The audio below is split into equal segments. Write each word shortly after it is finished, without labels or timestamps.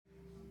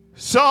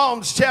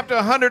Psalms chapter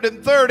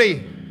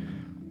 130.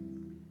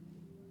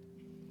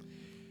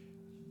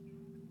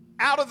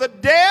 Out of the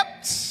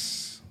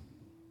depths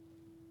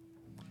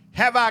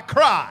have I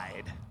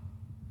cried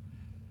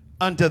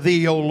unto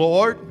thee, O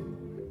Lord.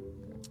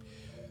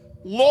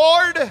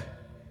 Lord,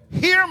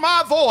 hear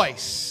my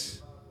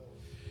voice.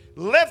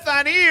 Let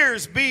thine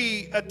ears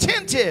be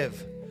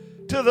attentive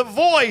to the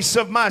voice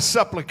of my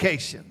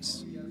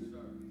supplications.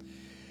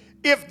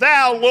 If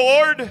thou,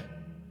 Lord,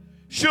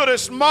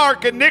 shouldest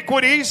mark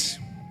iniquities,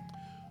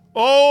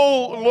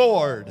 O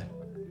Lord,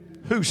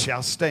 who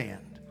shall stand?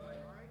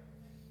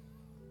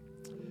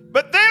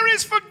 But there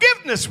is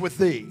forgiveness with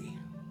thee,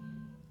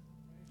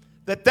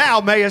 that thou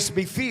mayest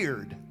be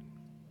feared.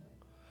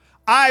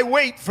 I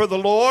wait for the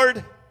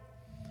Lord,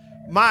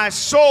 my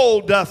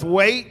soul doth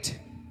wait,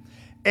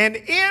 and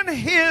in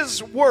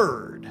his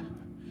word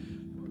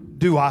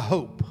do I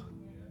hope.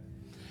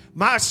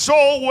 My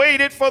soul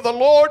waited for the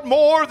Lord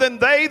more than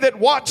they that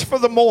watch for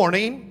the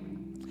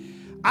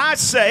morning. I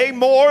say,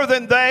 more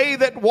than they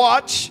that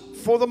watch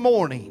for the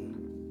morning.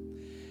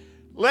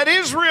 Let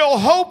Israel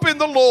hope in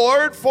the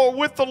Lord, for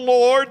with the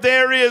Lord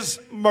there is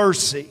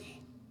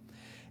mercy,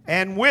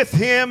 and with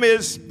him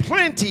is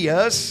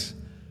plenteous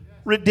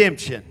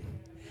redemption.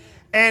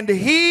 And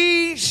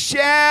he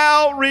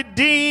shall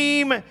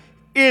redeem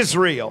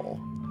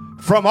Israel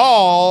from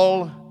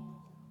all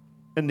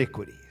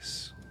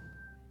iniquities.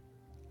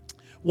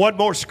 One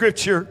more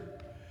scripture,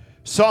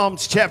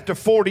 Psalms chapter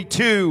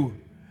 42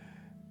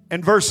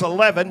 and verse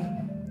 11.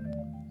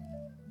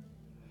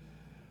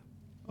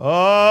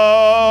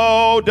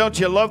 Oh, don't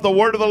you love the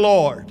word of the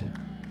Lord?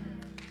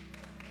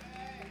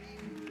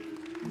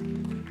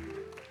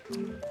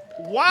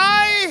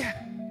 Why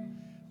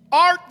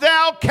art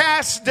thou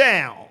cast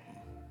down,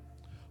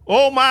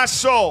 O my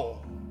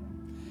soul?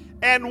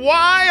 And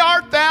why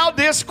art thou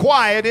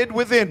disquieted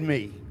within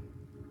me?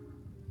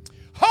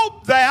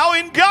 Hope thou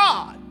in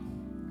God,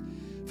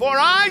 for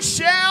I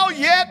shall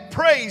yet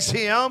praise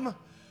him,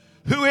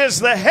 who is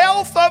the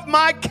health of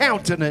my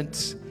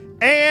countenance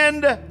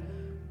and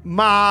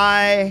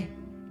my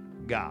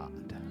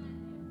God.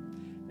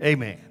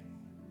 Amen.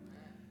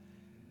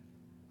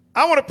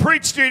 I want to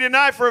preach to you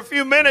tonight for a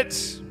few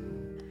minutes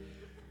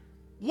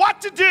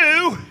what to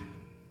do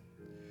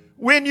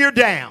when you're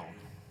down.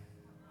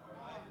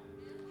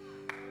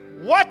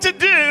 What to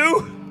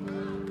do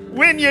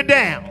when you're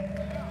down.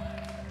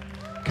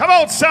 Come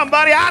on,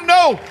 somebody. I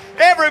know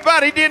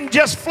everybody didn't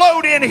just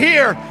float in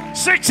here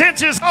 6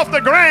 inches off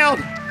the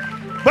ground,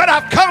 but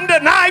I've come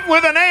tonight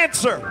with an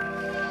answer.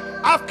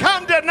 I've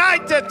come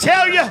tonight to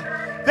tell you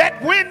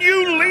that when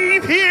you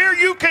leave here,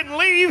 you can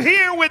leave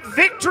here with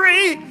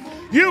victory.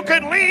 You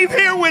can leave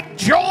here with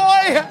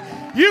joy.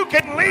 You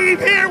can leave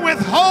here with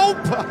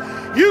hope.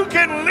 You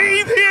can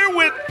leave here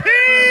with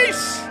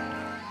peace.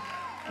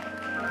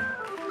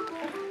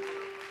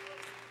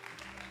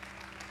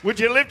 Would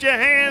you lift your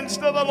hands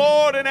to the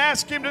Lord and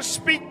ask him to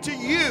speak to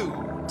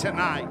you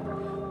tonight?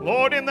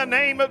 Lord, in the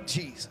name of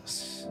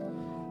Jesus,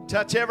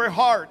 touch every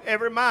heart,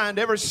 every mind,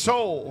 every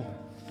soul.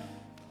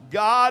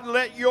 God,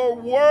 let your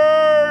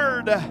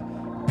word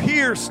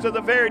pierce to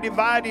the very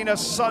dividing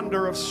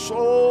asunder of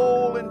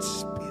soul and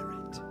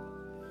spirit.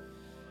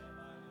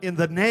 In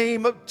the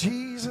name of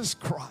Jesus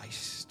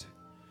Christ.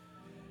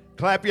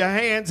 Clap your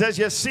hands as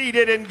you're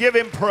seated and give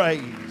him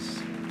praise.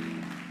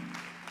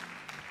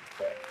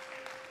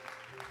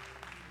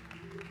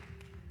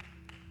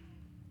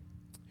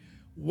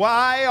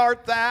 Why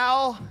art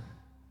thou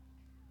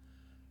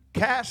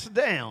cast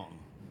down,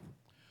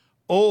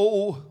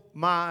 O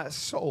my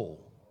soul?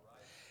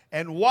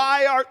 And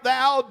why art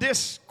thou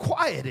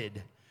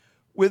disquieted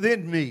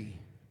within me?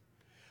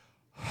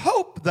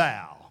 Hope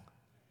thou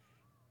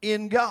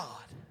in God.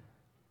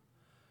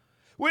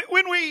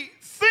 When we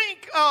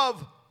think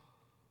of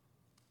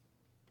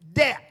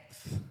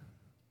depth,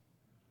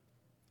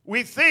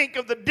 we think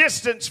of the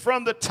distance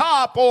from the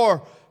top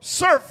or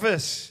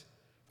surface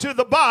to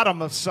the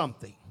bottom of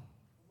something.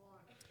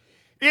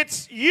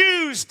 It's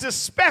used to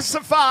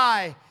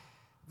specify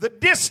the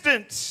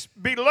distance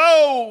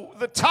below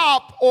the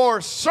top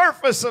or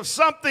surface of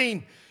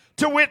something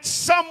to which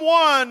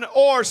someone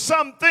or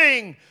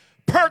something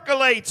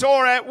percolates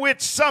or at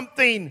which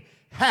something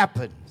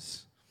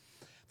happens.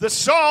 The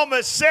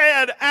psalmist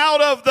said,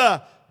 out of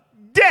the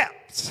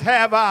depths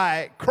have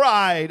I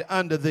cried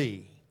unto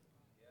thee.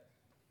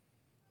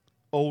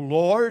 O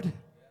Lord,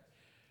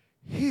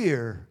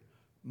 hear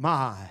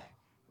my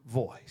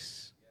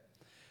voice.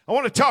 I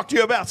want to talk to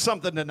you about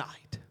something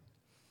tonight.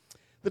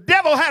 The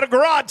devil had a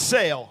garage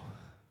sale,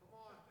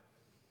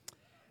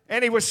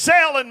 and he was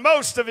selling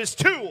most of his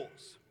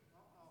tools.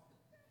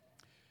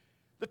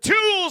 The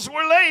tools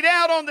were laid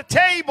out on the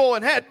table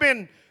and had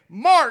been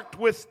marked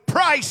with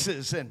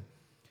prices, and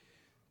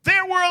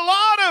there were a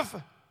lot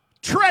of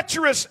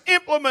treacherous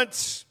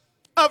implements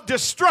of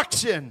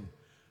destruction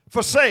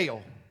for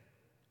sale.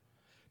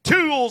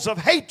 Tools of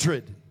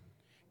hatred,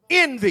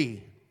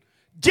 envy,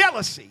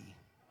 jealousy,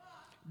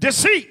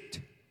 deceit,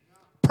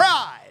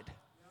 pride,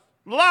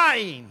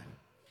 lying,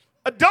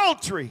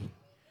 adultery,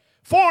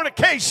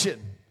 fornication,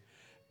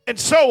 and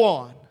so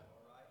on.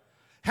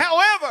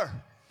 However,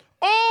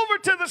 over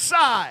to the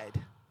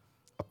side,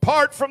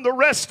 apart from the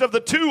rest of the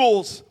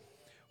tools,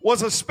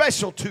 was a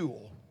special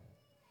tool.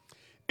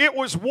 It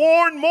was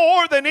worn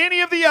more than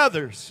any of the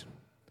others.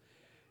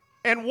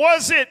 And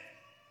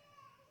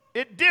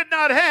it did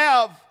not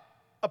have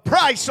a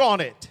price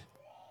on it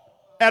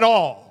at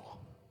all.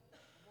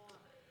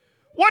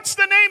 What's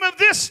the name of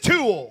this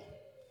tool?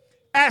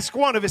 Asked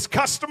one of his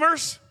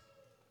customers.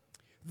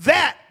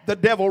 That, the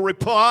devil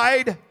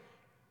replied,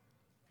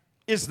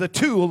 is the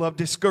tool of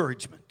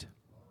discouragement.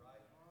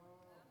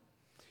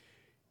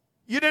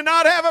 You do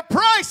not have a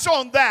price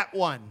on that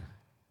one.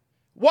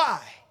 Why?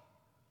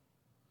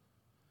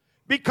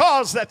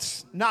 Because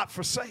that's not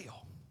for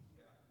sale.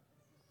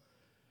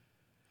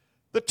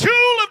 The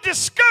tool of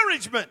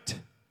discouragement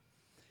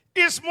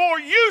is more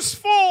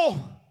useful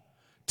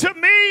to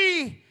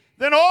me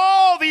than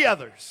all the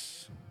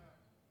others.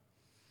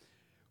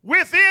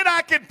 With it,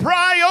 I can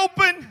pry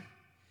open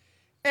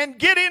and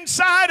get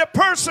inside a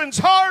person's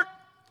heart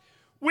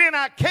when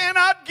I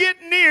cannot get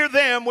near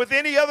them with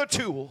any other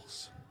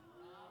tools.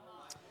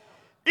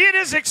 It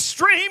is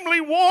extremely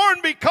worn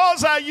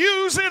because I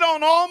use it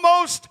on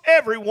almost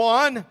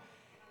everyone,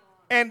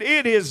 and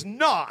it is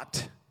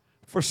not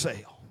for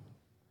sale.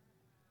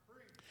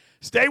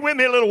 Stay with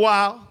me a little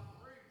while,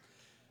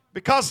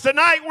 because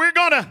tonight we're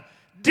going to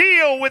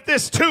deal with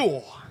this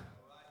tool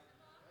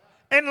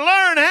and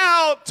learn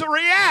how to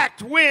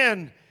react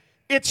when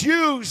it's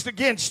used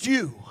against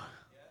you.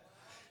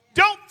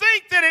 Don't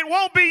think that it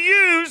won't be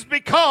used,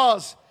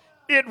 because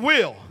it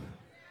will.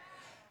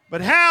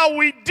 But how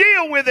we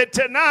deal with it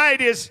tonight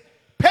is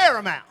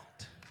paramount.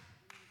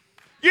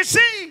 You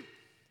see,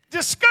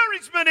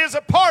 discouragement is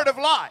a part of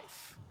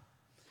life.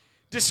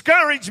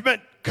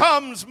 Discouragement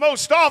comes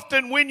most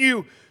often when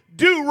you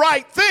do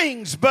right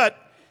things but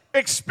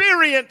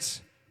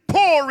experience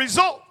poor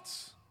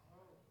results.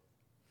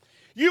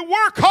 You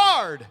work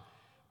hard,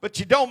 but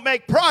you don't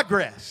make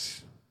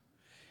progress.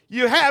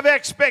 You have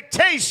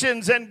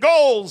expectations and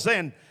goals,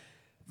 and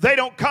they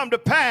don't come to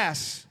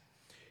pass.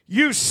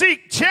 You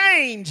seek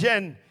change,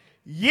 and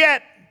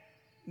yet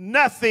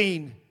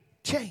nothing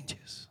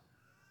changes.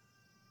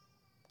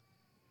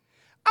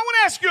 I want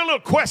to ask you a little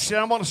question.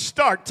 I'm going to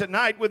start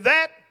tonight with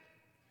that.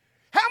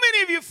 How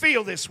many of you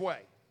feel this way?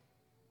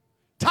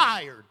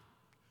 Tired,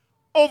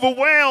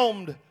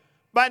 overwhelmed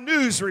by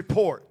news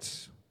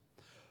reports,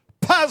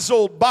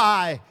 puzzled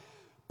by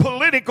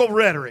political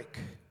rhetoric,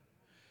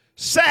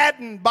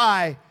 saddened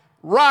by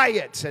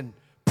riots, and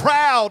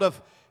proud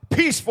of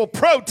peaceful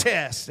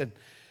protests, and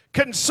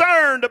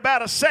concerned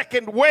about a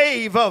second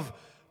wave of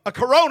a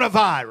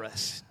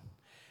coronavirus,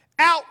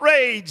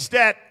 outraged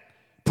at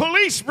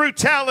police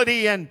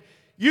brutality, and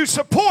you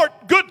support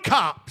good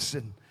cops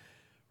and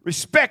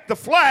respect the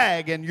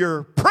flag, and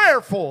you're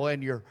prayerful,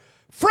 and you're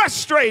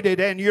frustrated,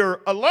 and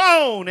you're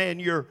alone,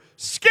 and you're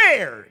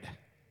scared.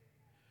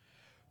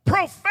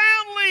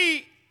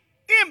 Profoundly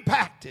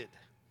impacted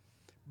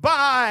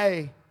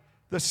by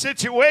the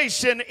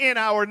situation in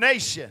our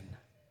nation,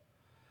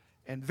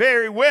 and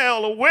very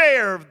well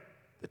aware of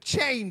the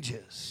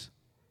changes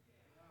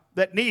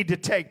that need to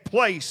take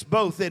place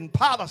both in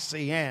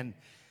policy and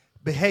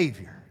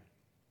behavior.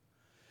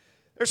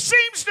 There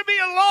seems to be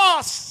a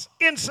loss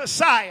in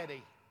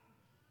society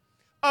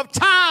of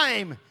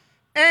time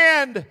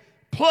and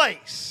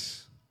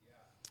place,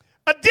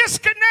 a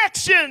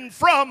disconnection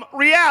from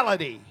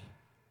reality,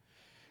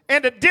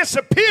 and a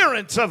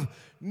disappearance of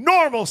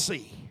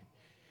normalcy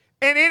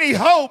and any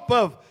hope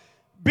of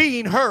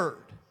being heard.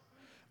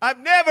 I've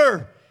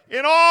never,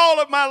 in all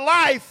of my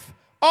life,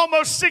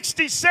 almost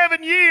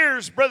 67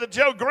 years, Brother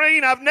Joe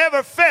Green, I've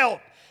never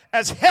felt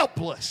as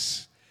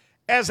helpless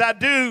as I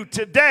do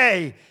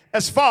today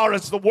as far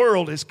as the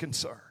world is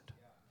concerned.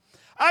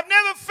 I've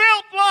never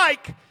felt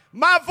like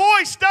my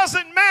voice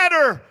doesn't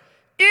matter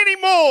any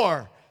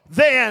more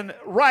than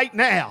right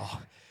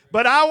now.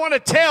 But I want to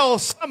tell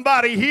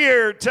somebody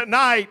here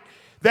tonight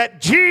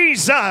that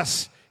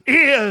Jesus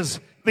is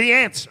the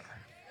answer.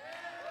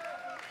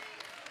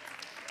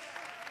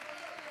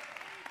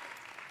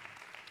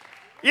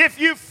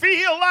 If you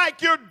feel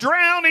like you're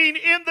drowning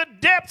in the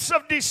depths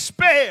of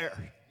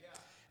despair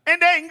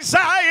and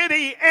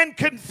anxiety and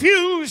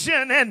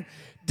confusion and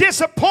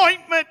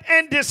disappointment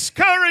and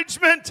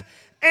discouragement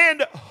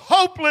and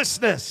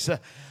hopelessness,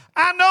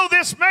 I know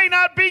this may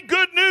not be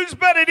good news,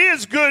 but it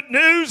is good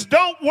news.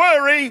 Don't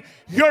worry,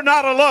 you're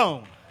not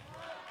alone.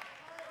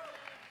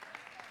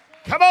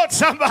 Come on,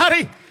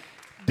 somebody.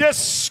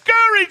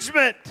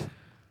 Discouragement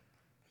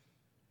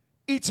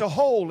eats a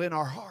hole in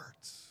our hearts.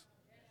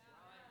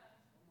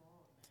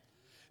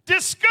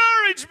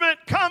 Discouragement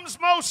comes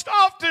most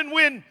often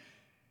when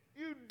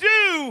you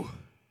do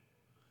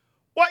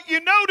what you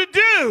know to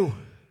do.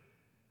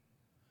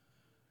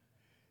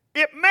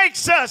 It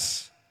makes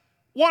us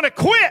want to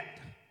quit.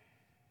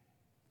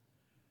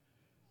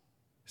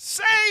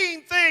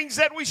 Saying things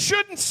that we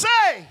shouldn't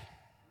say.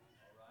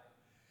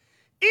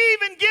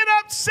 Even get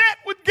upset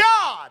with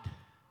God.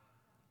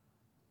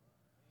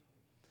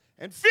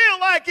 and feel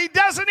like he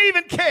doesn't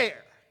even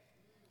care.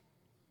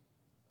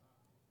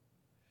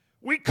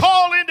 We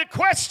call into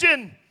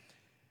question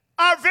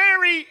our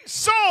very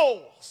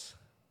souls,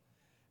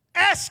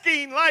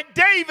 asking, like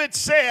David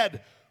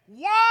said,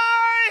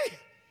 why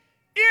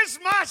is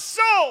my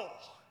soul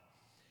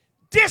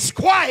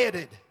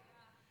disquieted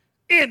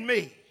in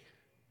me?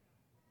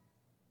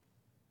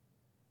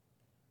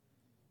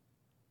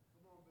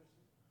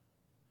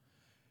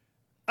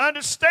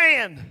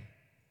 Understand,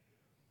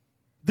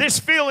 this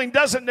feeling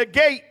doesn't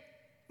negate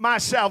my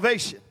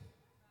salvation.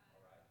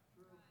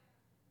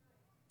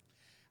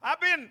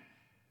 I've been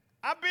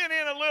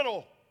in a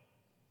little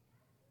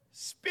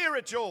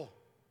spiritual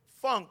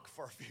funk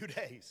for a few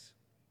days.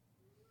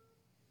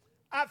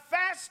 I've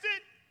fasted,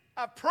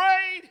 I've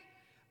prayed,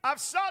 I've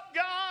sought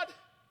God,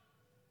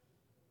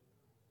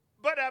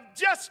 but I've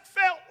just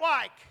felt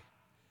like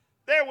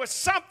there was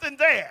something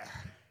there.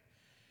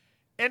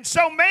 And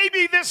so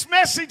maybe this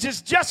message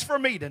is just for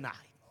me tonight.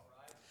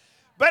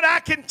 But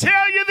I can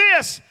tell you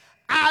this,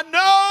 I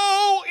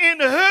know in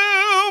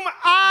whom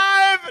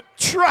I've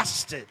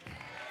trusted.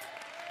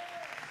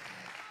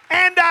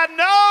 And I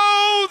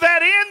know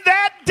that in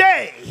that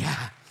day,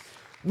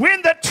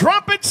 when the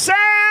trumpet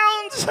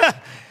sounds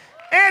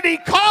and he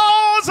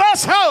calls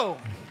us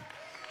home,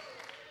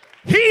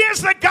 he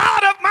is the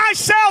God of my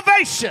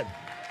salvation.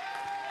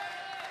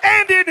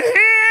 And in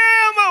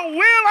him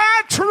will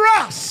I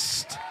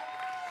trust.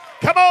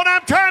 Come on,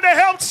 I'm trying to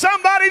help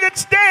somebody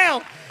that's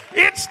down.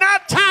 It's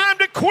not time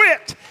to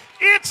quit.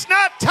 It's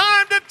not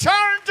time to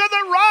turn to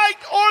the right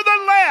or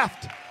the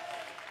left.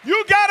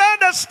 You got to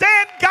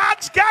understand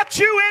God's got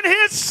you in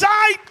his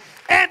sight,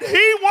 and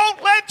he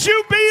won't let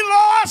you be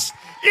lost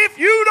if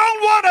you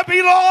don't want to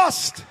be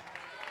lost.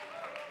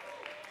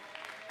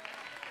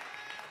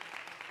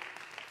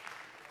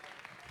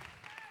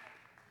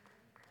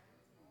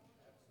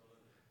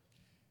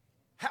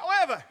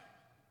 However,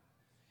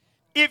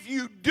 if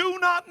you do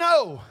not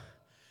know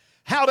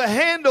how to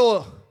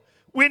handle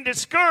when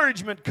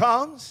discouragement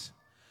comes,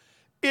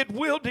 it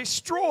will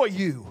destroy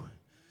you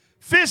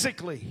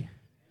physically,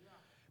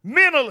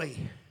 mentally,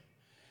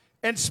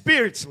 and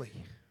spiritually.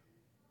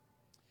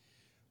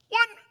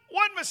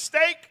 One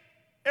mistake,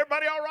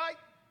 everybody all right?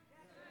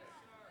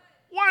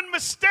 One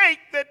mistake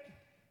that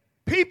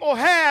people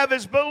have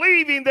is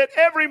believing that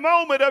every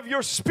moment of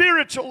your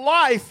spiritual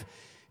life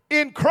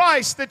in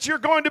Christ that you're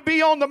going to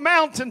be on the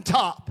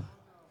mountaintop,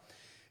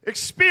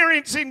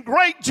 experiencing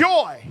great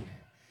joy.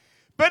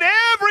 But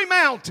every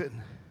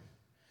mountain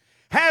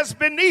has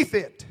beneath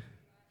it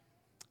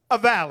a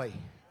valley.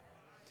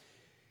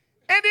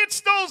 And it's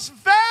those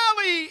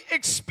valley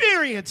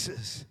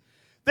experiences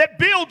that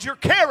build your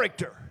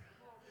character,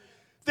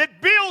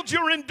 that build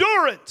your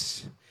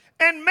endurance,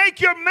 and make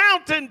your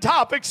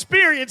mountaintop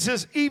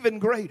experiences even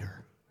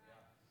greater.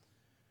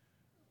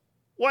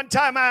 One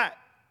time I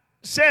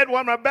said what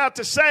I'm about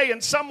to say,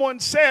 and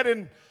someone said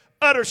in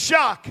utter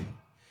shock,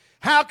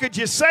 "How could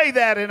you say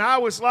that?" And I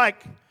was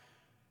like,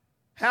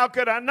 how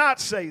could I not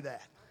say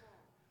that?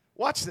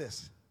 Watch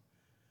this.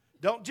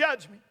 Don't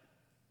judge me.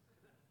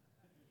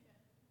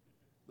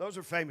 Those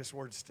are famous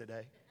words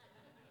today.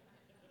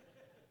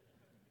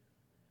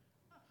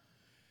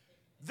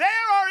 There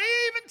are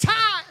even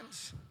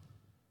times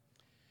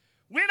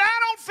when I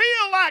don't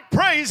feel like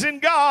praising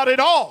God at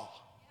all.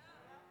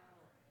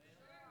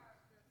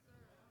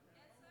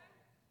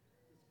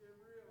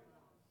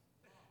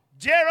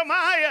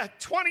 Jeremiah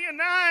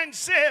 20:9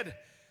 said,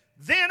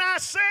 "Then I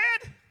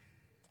said,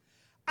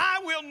 I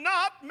will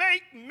not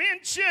make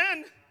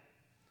mention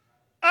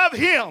of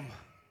him,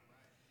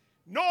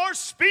 nor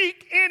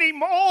speak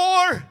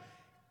anymore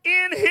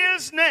in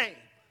his name."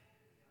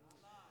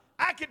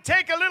 I could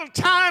take a little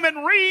time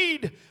and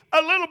read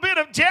a little bit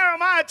of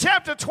Jeremiah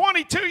chapter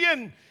 20 to you,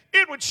 and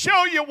it would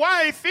show you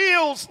why he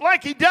feels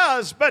like he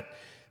does. But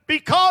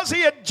because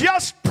he had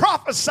just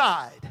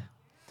prophesied,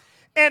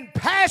 and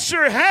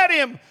Pastor had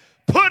him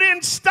put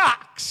in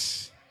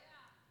stocks,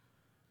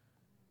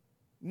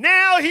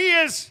 now he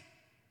is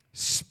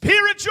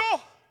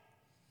spiritual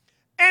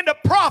and a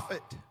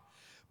prophet,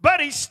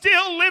 but he's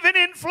still living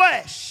in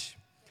flesh.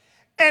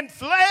 And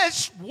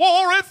flesh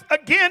warreth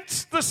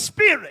against the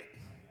spirit.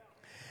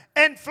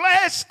 And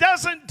flesh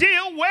doesn't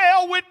deal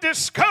well with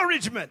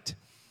discouragement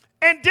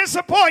and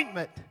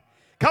disappointment.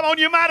 Come on,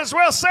 you might as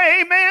well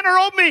say amen or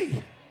oh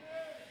me.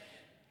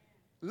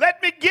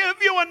 Let me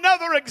give you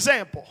another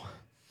example.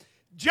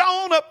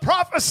 Jonah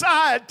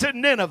prophesied to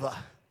Nineveh,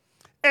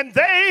 and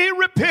they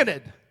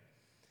repented.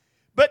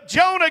 But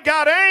Jonah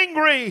got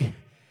angry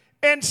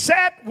and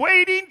sat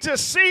waiting to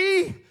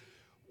see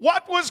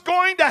what was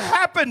going to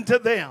happen to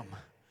them.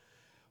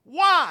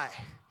 Why?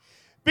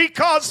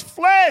 Because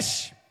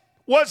flesh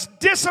was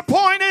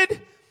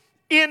disappointed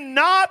in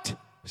not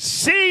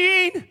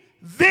seeing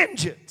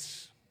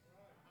vengeance.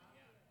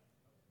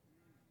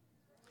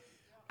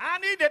 I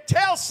need to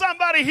tell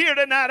somebody here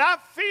tonight, I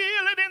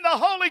feel it in the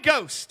Holy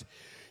Ghost.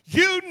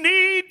 You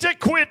need to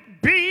quit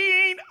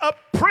being a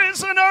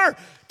prisoner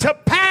to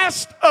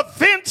past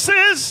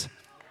offenses.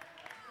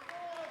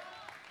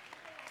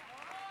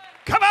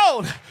 Come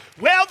on.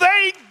 Well,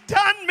 they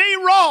done me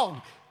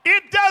wrong.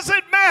 It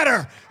doesn't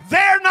matter.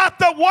 They're not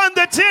the one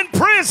that's in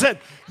prison.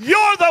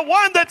 You're the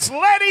one that's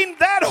letting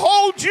that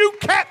hold you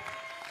captive.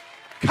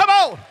 Come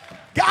on.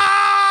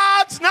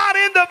 God's not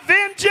in the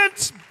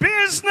vengeance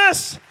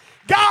business.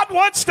 God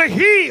wants to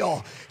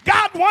heal.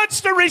 God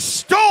wants to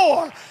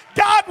restore.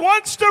 God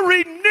wants to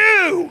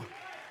renew.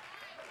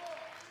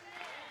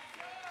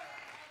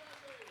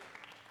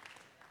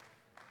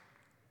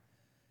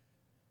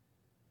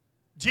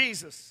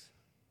 Jesus,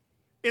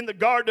 in the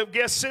Garden of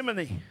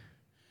Gethsemane,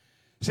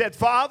 said,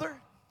 Father,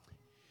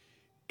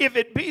 if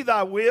it be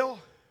thy will,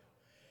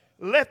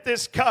 let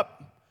this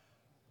cup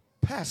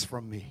pass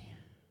from me.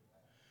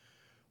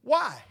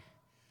 Why?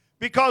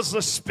 Because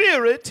the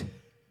spirit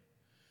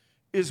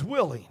is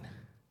willing,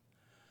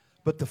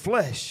 but the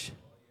flesh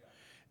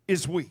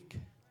is weak.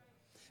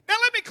 Now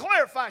let me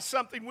clarify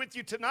something with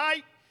you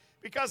tonight,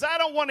 because I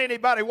don't want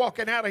anybody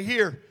walking out of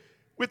here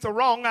with the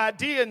wrong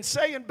idea and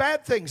saying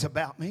bad things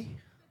about me.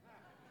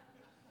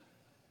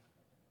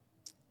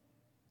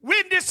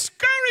 When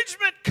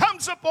discouragement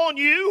comes upon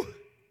you,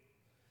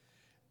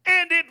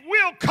 and it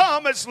will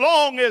come as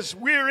long as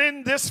we're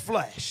in this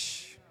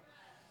flesh,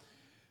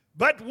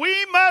 but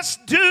we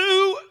must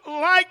do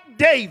like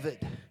David.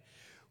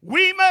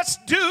 We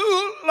must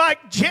do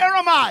like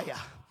Jeremiah.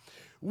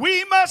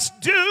 We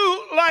must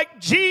do like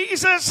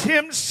Jesus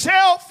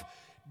himself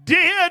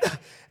did,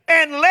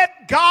 and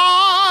let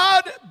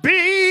God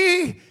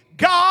be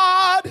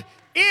God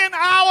in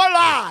our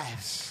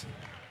lives.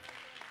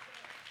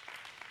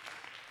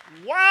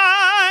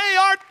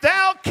 Why art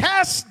thou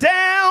cast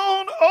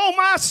down, O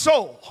my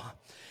soul?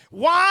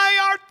 Why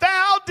art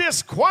thou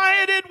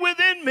disquieted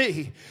within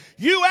me?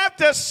 You have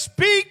to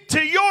speak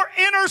to your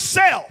inner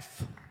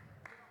self.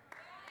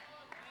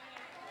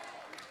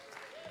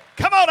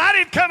 Come on, I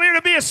didn't come here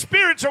to be a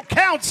spiritual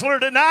counselor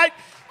tonight.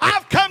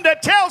 I've come to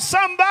tell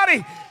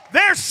somebody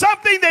there's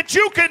something that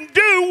you can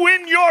do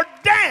when you're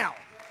down.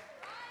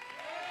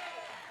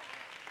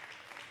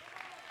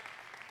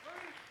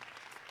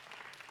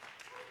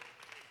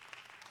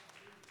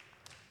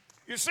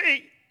 You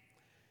see,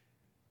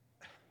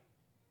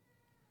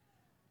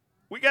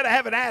 we got to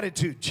have an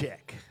attitude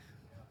check.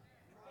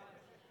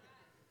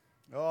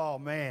 Oh,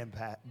 man,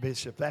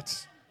 Bishop,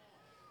 that's...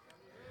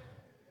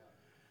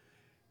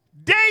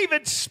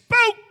 David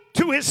spoke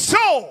to his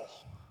soul,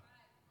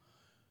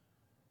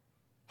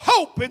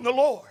 hope in the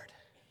Lord.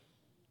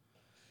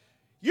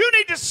 You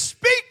need to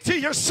speak to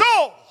your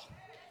soul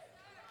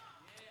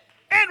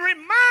and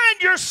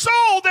remind your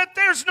soul that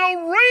there's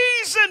no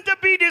reason to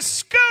be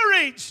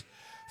discouraged,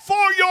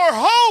 for your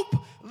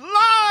hope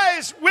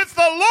lies with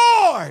the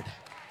Lord.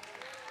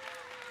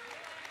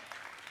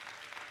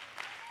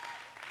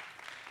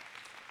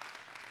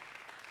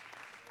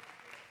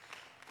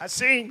 I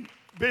seen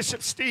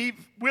Bishop Steve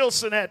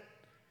Wilson at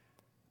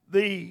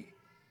the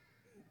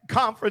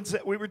conference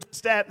that we were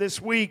just at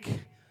this week,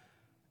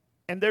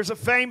 and there's a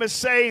famous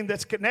saying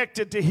that's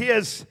connected to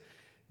his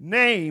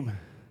name,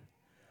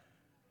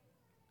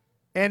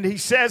 and he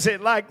says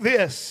it like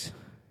this: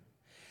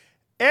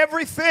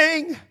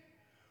 everything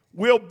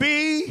will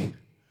be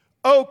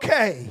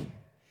okay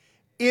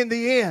in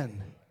the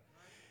end,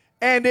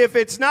 and if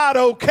it's not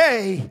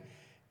okay,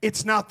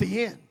 it's not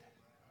the end.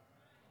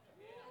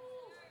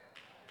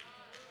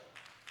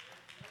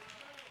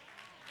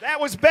 That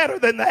was better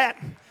than that.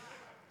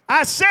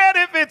 I said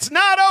if it's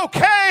not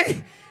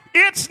okay,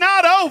 it's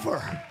not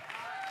over.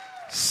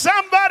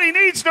 Somebody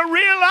needs to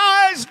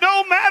realize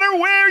no matter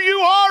where you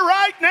are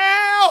right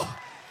now,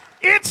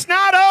 it's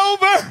not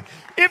over.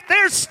 If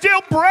there's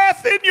still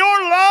breath in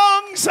your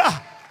lungs,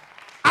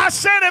 I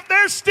said if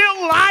there's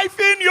still life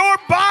in your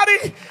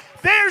body,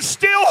 there's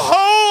still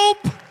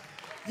hope.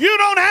 You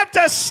don't have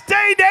to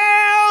stay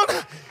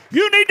down.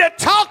 You need to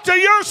talk to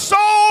your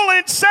soul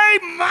and say,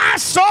 my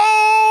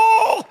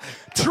soul,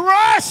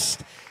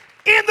 trust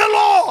in the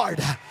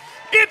Lord.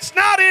 It's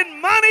not in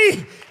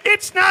money.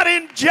 It's not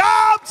in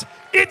jobs.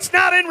 It's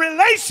not in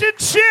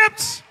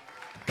relationships.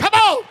 Come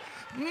on.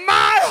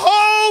 My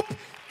hope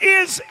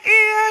is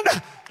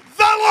in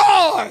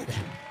the Lord.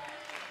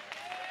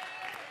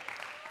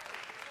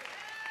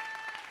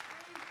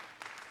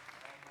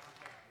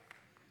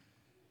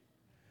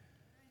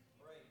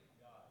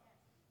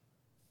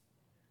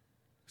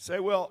 Say,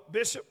 well,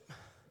 Bishop,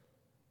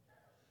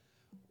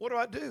 what do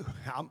I do?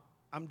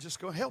 I'm just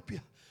going to help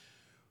you.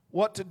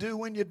 What to do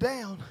when you're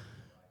down?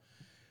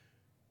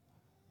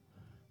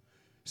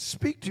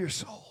 Speak to your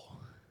soul.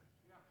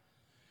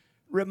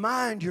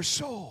 Remind your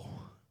soul.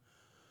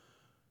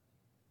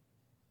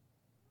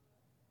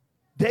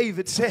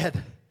 David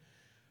said,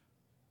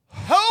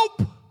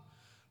 hope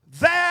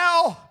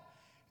thou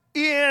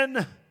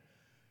in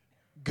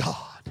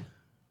God,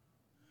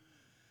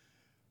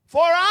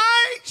 for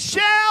I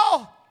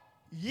shall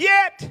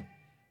yet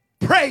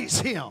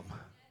praise him,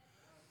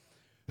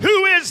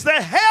 who is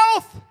the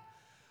health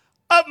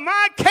of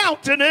my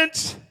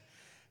countenance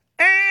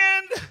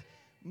and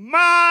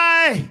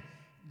my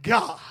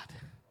God.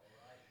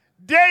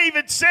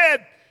 David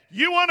said,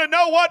 You want to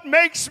know what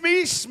makes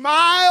me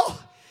smile?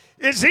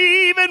 Is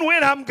even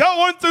when I'm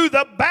going through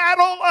the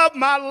battle of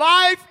my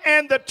life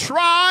and the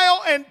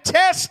trial and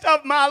test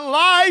of my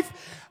life,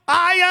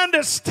 I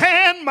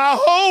understand my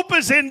hope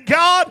is in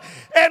God.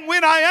 And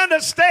when I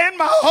understand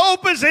my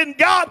hope is in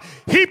God,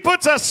 He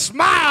puts a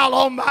smile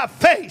on my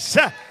face.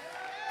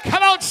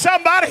 Come on,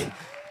 somebody.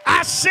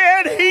 I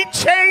said He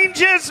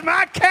changes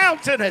my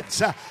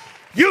countenance.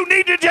 You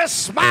need to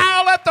just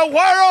smile at the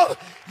world.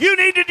 You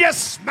need to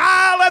just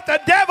smile at the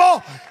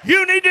devil.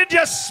 You need to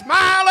just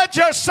smile at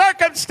your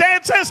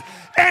circumstances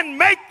and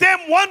make them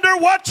wonder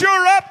what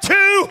you're up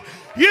to.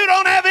 You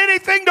don't have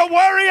anything to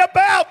worry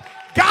about.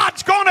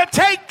 God's going to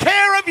take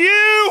care of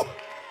you.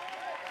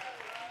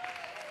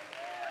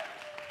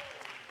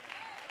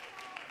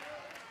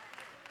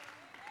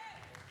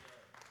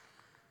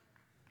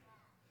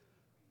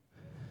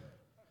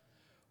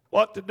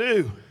 What to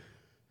do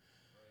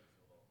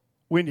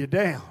when you're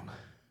down?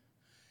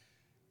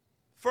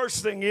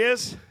 First thing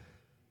is,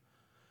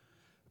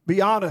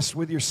 be honest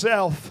with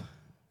yourself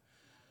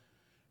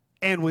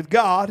and with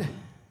God.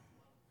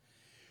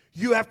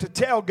 You have to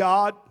tell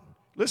God,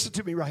 listen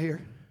to me right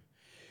here.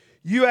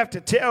 You have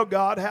to tell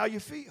God how you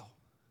feel.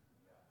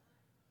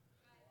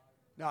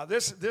 Now,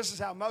 this is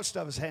how most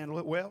of us handle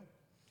it. Well,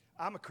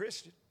 I'm a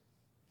Christian.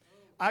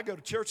 I go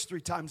to church 3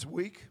 times a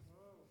week.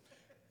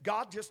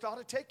 God just ought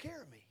to take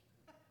care of me.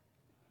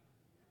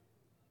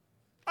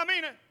 I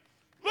mean,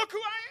 look who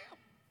I am.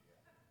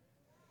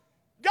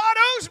 God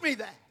owes me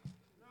that.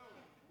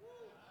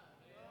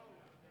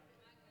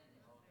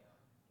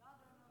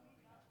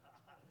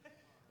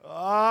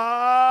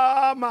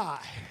 Oh, my.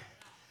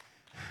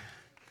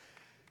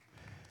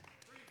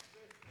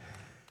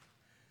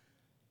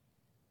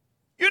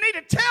 You need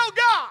to tell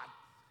God.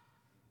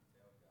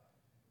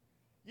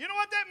 You know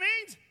what that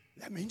means?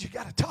 That means you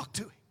got to talk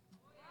to Him.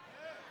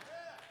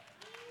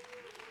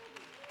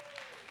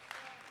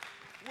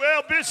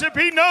 Well, Bishop,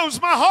 He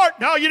knows my heart.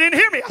 No, you didn't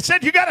hear me. I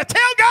said you got to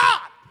tell God.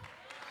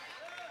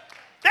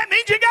 That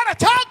means you got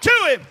to talk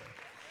to Him.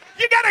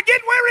 You got to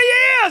get where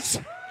He is.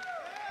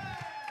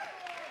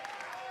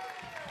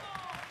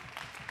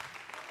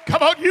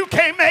 Come on, you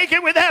can't make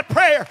it without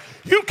prayer.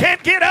 You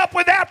can't get up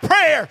without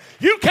prayer.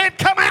 You can't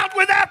come out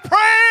without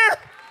prayer.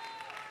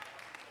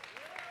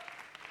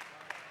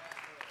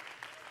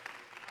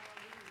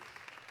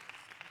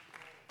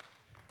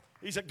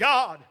 He's a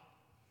God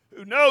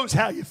who knows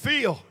how you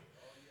feel.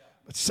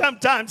 But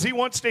sometimes He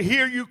wants to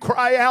hear you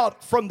cry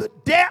out from the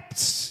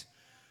depths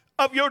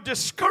of your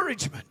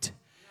discouragement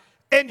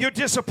and your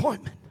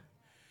disappointment.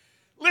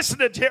 Listen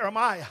to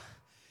Jeremiah.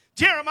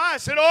 Jeremiah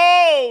said,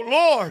 "Oh,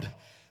 Lord,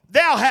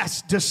 Thou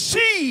hast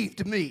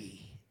deceived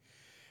me,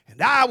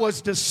 and I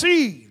was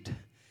deceived.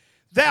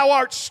 Thou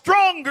art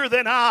stronger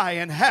than I,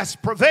 and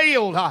hast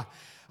prevailed.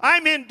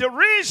 I'm in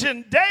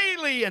derision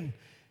daily, and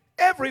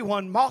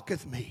everyone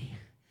mocketh me."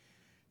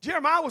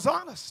 Jeremiah was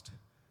honest.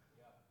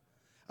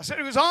 I said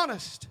he was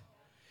honest.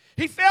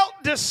 He felt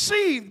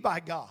deceived by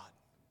God.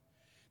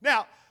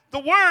 Now, the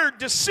word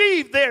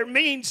deceived there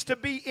means to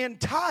be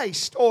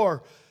enticed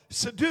or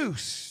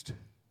seduced.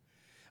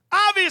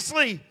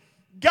 Obviously,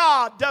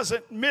 God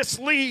doesn't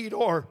mislead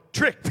or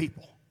trick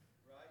people.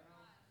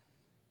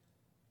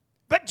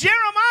 But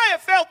Jeremiah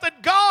felt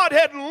that God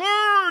had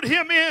lured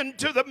him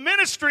into the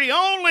ministry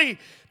only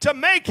to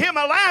make him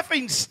a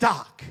laughing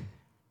stock.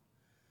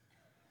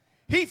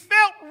 He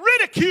felt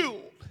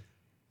ridiculed.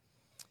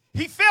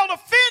 He felt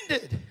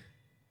offended.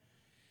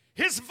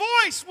 His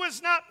voice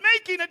was not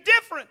making a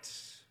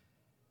difference.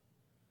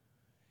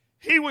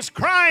 He was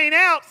crying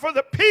out for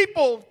the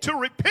people to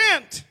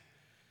repent,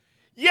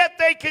 yet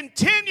they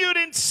continued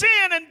in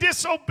sin and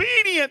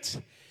disobedience,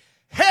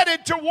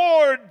 headed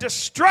toward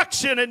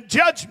destruction and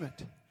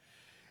judgment.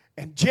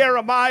 And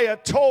Jeremiah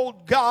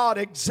told God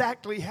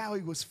exactly how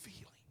he was feeling.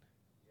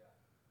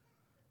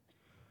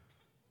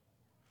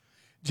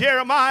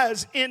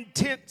 Jeremiah's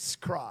intense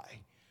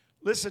cry,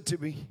 listen to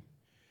me,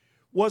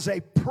 was a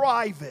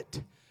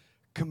private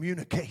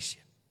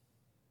communication.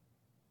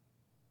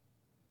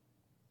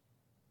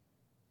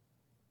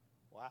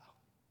 Wow.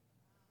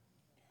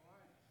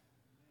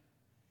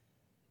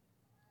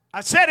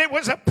 I said it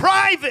was a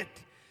private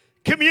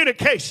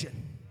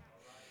communication.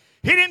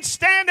 He didn't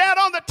stand out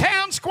on the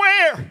town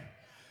square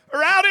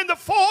or out in the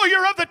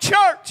foyer of the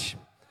church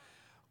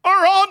or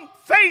on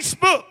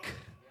Facebook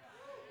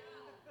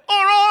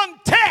or on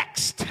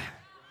text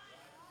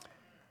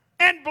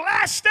and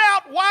blast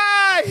out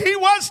why he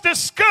was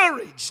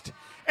discouraged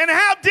and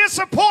how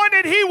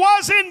disappointed he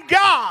was in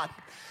God,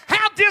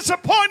 how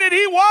disappointed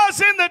he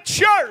was in the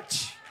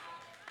church.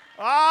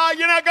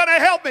 You're not going to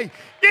help me.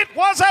 It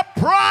was a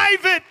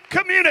private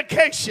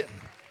communication.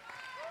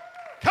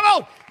 Come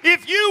on.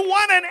 If you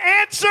want an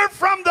answer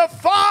from the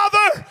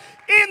Father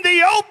in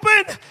the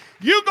open,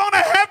 you're going to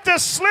have to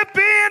slip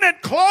in and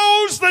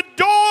close the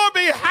door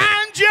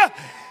behind you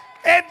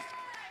and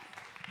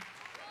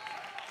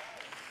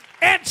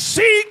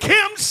seek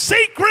Him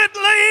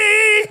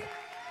secretly.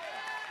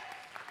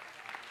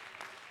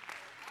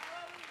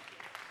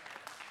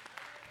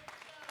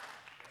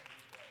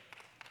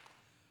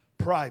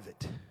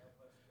 private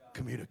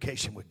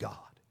communication with God.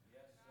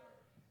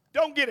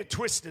 Don't get it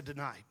twisted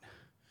tonight.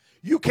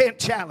 You can't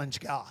challenge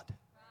God.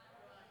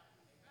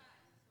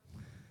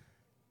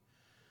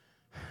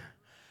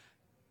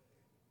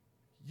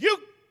 You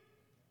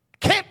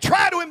can't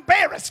try to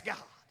embarrass God.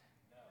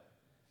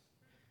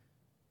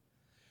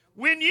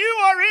 When you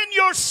are in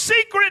your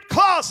secret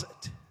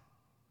closet,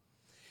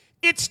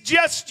 it's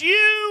just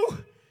you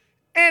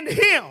and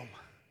Him.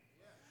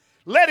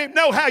 Let Him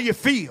know how you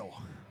feel.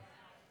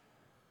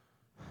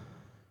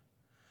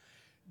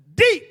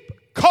 Deep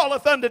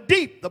calleth unto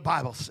deep, the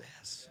Bible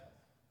says.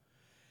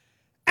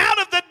 Out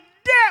of the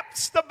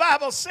depths, the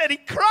Bible said, he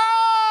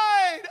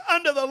cried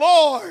unto the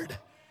Lord,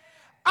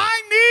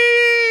 I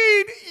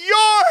need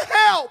your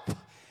help.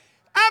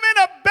 I'm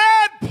in a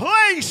bad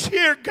place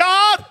here,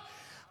 God.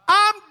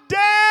 I'm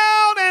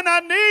down and I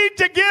need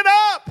to get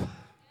up.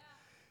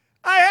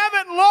 I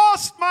haven't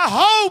lost my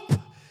hope,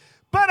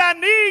 but I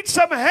need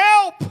some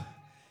help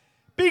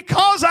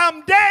because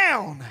I'm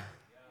down.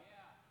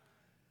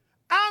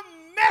 I'm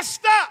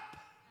messed up.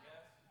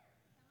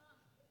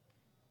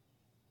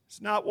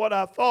 It's not what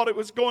I thought it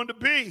was going to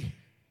be.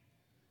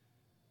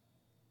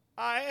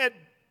 I had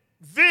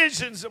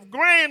visions of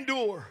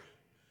grandeur.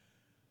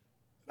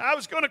 I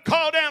was going to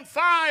call down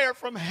fire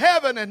from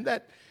heaven, and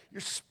that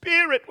your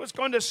spirit was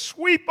going to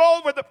sweep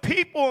over the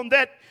people, and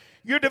that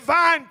your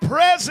divine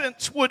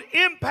presence would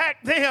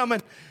impact them,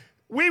 and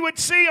we would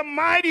see a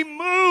mighty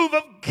move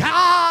of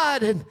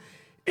God. And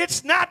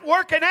it's not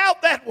working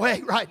out that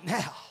way right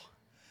now.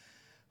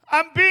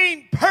 I'm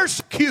being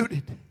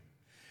persecuted.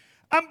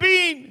 I'm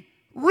being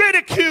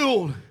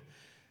ridiculed.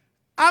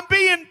 I'm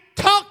being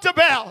talked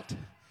about.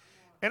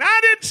 And I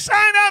didn't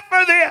sign up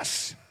for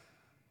this.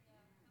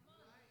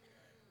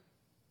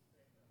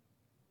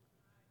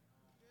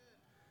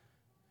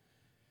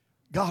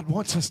 God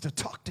wants us to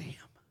talk to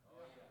Him.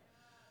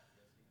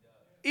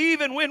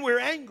 Even when we're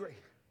angry.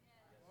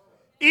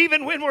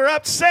 Even when we're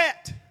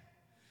upset.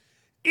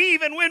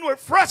 Even when we're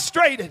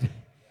frustrated.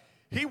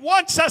 He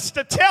wants us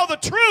to tell the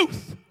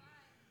truth.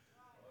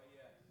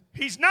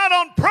 He's not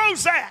on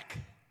Prozac.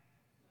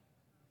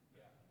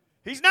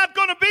 He's not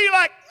going to be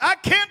like, I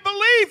can't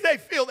believe they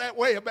feel that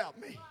way about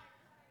me.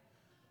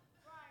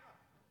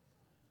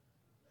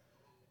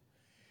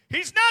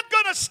 He's not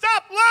going to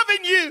stop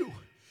loving you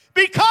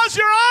because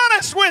you're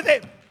honest with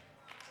Him.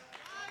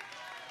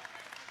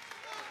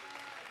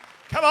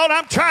 Come on,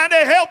 I'm trying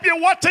to help you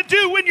what to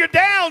do when you're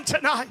down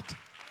tonight.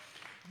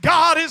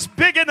 God is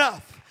big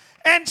enough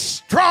and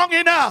strong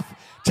enough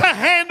to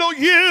handle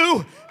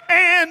you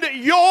and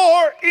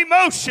your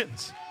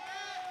emotions.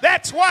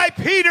 That's why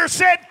Peter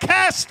said,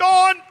 cast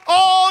on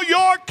all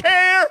your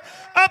care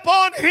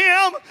upon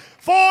Him,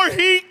 for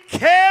He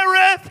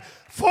careth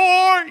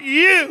for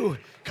you.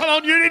 Come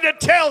on, you need to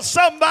tell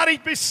somebody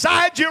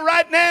beside you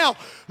right now.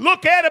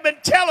 Look at him and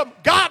tell him,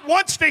 God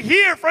wants to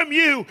hear from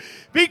you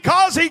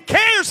because He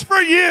cares for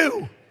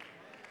you.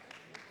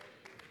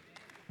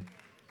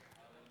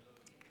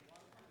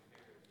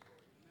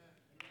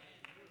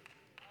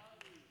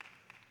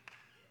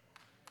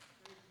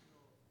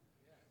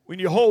 When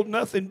you hold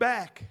nothing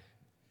back,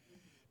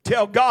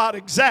 tell God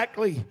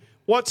exactly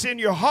what's in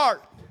your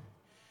heart.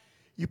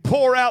 You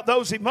pour out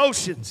those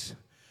emotions.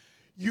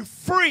 You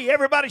free.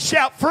 Everybody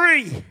shout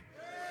free.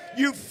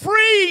 You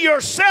free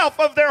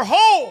yourself of their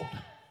hold.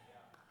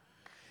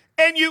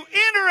 And you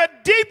enter a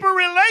deeper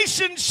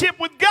relationship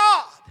with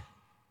God.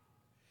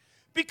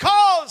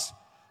 Because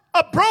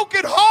a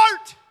broken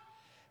heart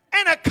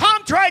and a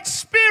contrite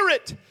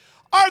spirit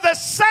are the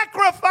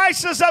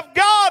sacrifices of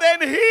God,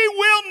 and He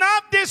will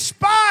not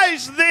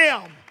despise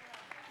them.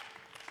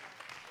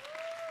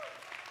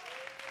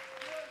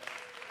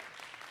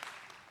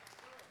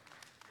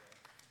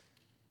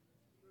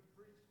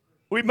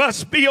 We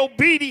must be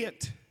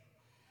obedient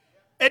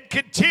and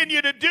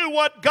continue to do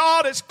what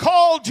God has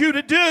called you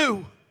to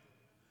do.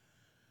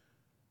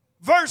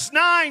 Verse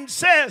 9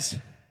 says,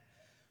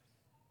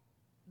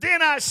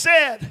 then I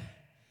said,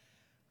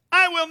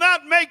 I will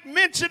not make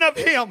mention of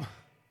Him,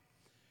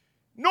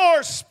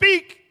 nor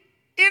speak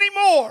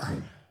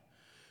anymore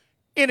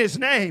in His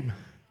name,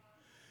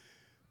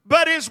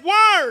 but His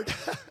word.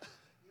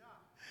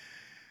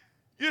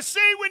 You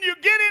see, when you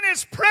get in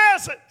His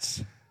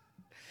presence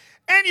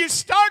and you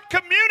start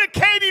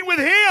communicating with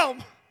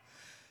Him,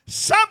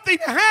 something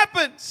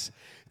happens.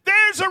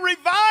 There's a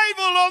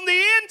revival on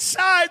the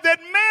inside that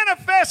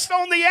manifests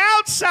on the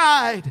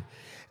outside.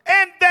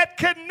 And that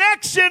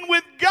connection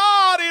with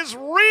God is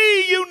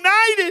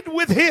reunited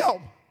with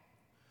Him.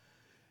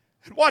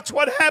 And watch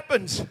what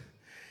happens.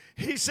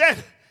 He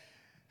said,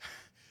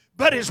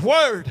 but His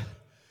word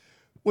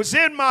was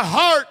in my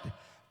heart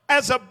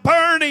as a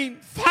burning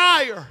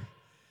fire,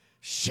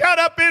 shut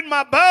up in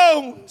my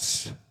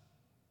bones.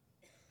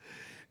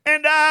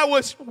 And I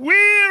was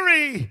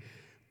weary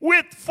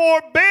with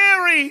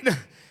forbearing,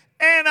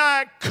 and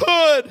I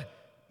could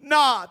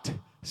not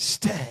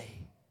stay.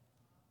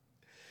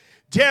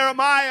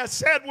 Jeremiah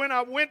said, when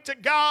I went to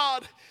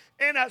God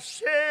and I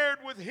shared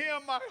with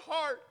Him my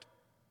heart,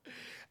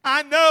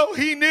 I know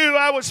he knew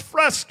I was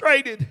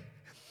frustrated,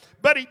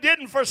 but he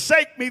didn't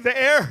forsake me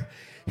there.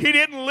 He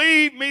didn't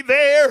leave me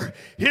there.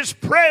 His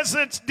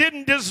presence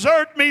didn't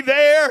desert me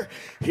there.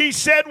 He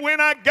said when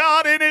I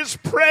got in his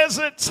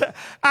presence,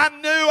 I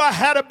knew I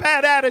had a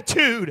bad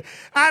attitude.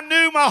 I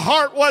knew my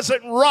heart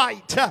wasn't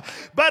right.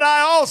 But I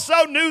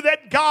also knew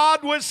that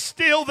God was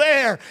still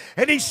there.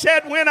 And he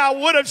said when I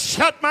would have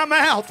shut my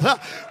mouth,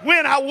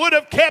 when I would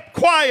have kept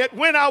quiet,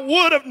 when I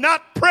would have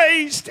not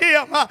praised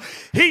him,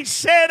 he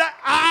said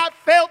I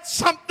felt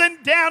something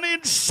down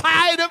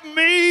inside of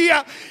me.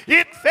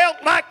 It felt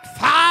like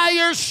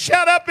fire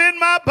shut up in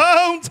my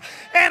bones,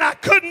 and I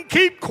couldn't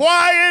keep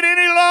quiet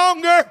any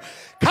longer.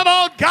 Come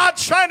on,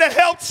 God's trying to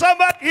help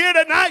somebody here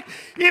tonight.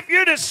 If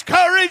you're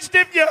discouraged,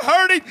 if you're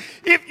hurting,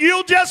 if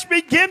you'll just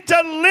begin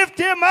to lift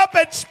him up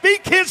and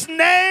speak his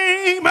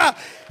name,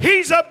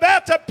 he's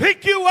about to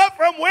pick you up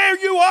from where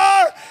you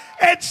are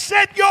and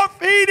set your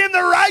feet in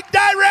the right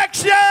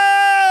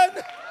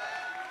direction.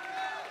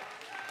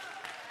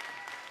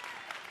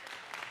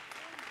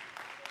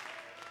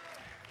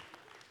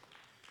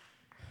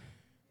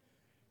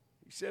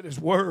 He said his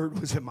word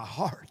was in my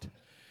heart.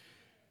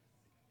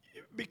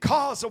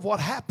 Because of what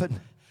happened,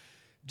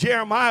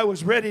 Jeremiah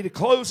was ready to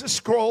close his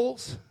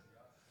scrolls,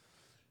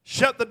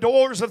 shut the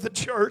doors of the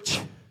church,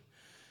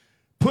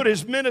 put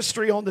his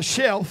ministry on the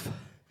shelf,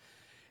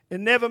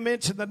 and never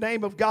mention the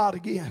name of God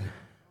again.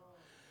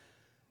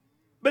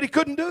 But he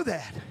couldn't do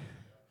that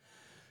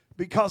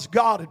because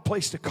God had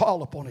placed a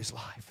call upon his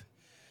life.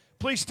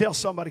 Please tell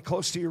somebody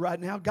close to you right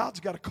now, God's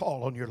got a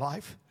call on your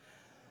life.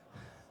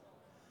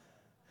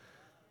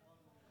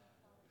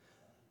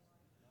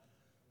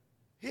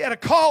 He had a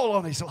call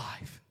on his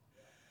life.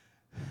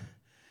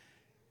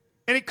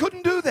 And he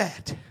couldn't do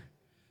that.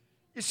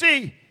 You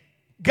see,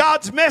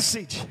 God's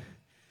message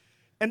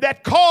and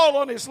that call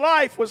on his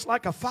life was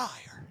like a fire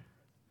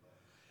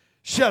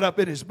shut up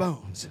in his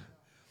bones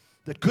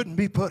that couldn't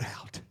be put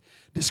out.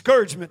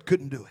 Discouragement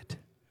couldn't do it.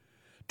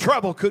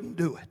 Trouble couldn't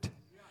do it.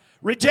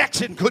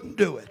 Rejection couldn't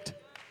do it.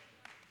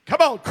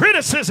 Come on,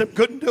 criticism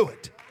couldn't do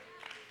it.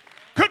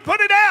 Couldn't put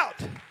it out.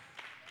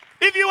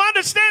 If you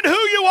understand who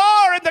you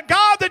are and the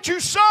God that you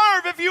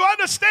serve, if you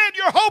understand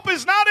your hope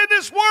is not in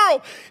this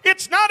world,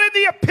 it's not in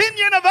the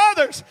opinion of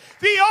others.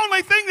 The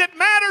only thing that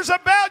matters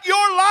about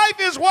your life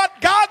is what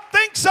God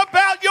thinks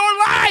about your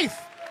life.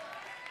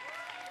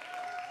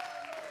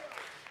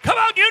 Come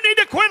on, you need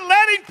to quit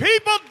letting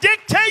people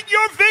dictate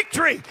your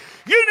victory.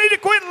 You need to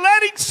quit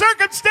letting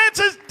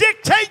circumstances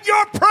dictate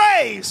your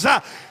praise.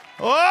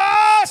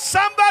 Oh,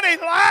 somebody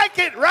like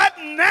it right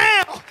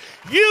now.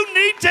 You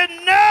need to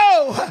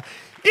know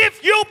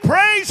if you'll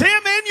praise him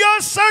in your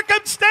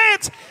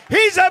circumstance,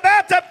 he's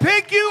about to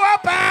pick you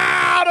up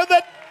out of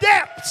the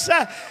depths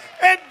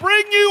and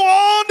bring you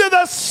onto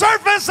the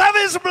surface of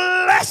his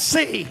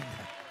blessing.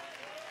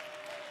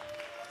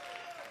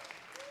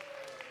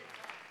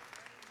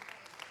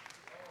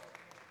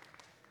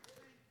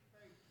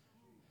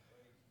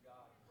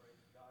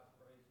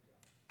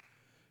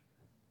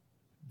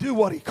 Do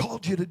what he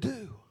called you to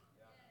do,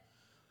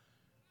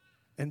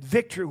 and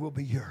victory will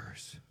be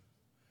yours.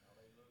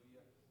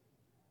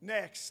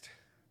 Next,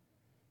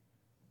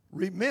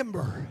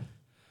 remember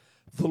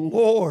the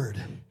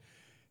Lord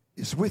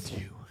is with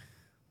you.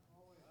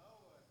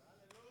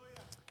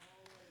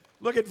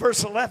 Look at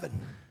verse 11.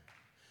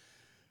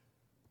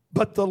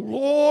 But the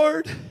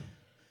Lord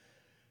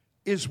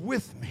is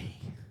with me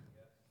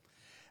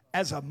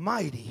as a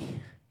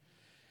mighty,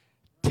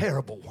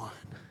 terrible one.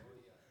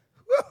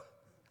 Woo.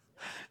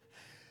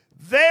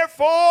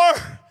 Therefore,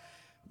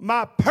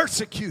 my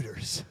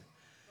persecutors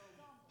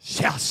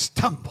shall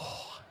stumble,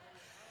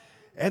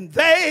 and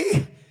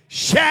they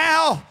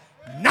shall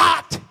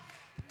not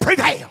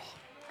prevail.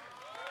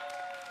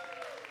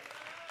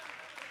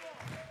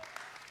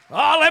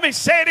 Oh, let me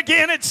say it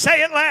again and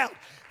say it loud.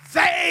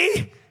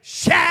 They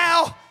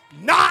shall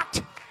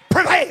not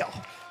prevail.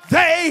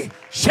 They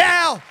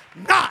shall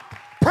not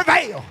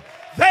prevail.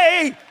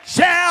 They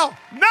shall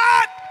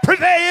not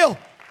prevail.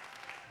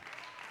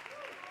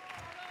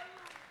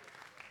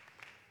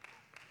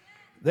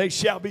 They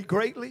shall be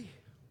greatly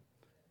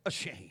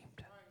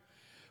ashamed,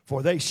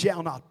 for they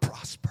shall not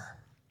prosper.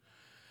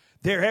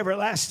 Their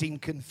everlasting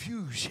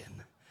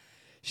confusion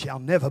shall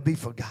never be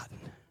forgotten.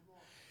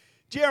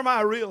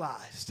 Jeremiah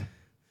realized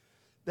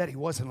that he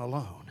wasn't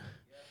alone.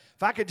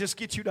 If I could just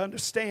get you to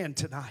understand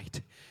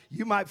tonight,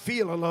 you might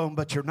feel alone,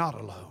 but you're not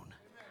alone.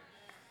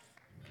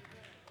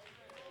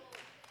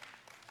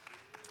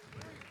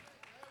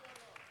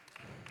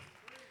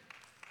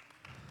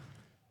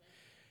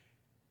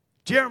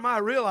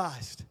 Jeremiah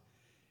realized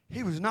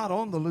he was not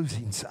on the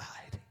losing side.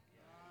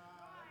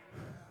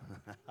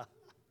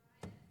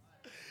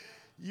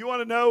 You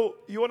want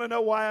to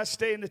know why I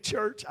stay in the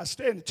church? I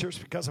stay in the church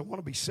because I want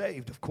to be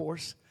saved, of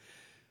course.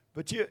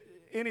 But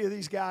any of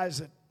these guys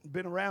that have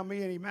been around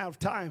me any amount of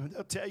time,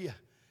 they'll tell you,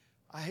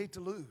 I hate to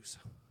lose.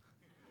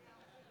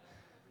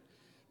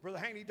 Brother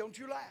Haney, don't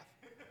you laugh.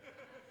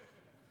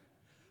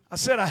 I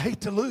said I hate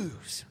to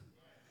lose.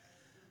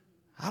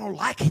 I don't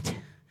like it.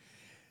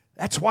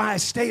 That's why I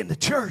stay in the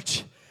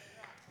church,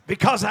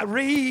 because I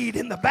read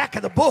in the back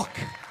of the book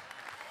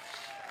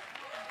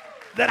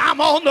that I'm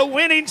on the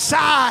winning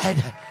side.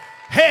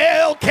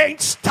 Hell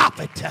can't stop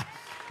it.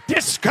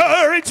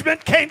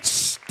 Discouragement can't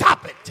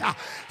stop it.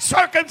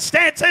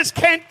 Circumstances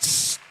can't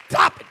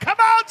stop it. Come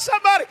on,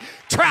 somebody.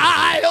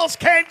 Trials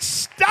can't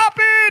stop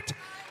it.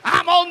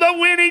 I'm on the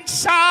winning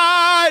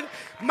side.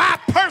 My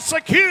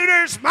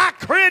persecutors, my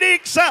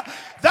critics,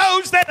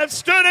 those that have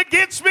stood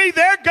against me,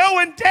 they're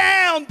going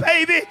down,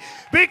 baby,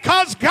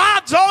 because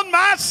God's on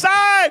my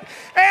side.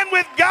 And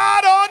with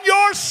God on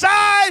your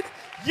side,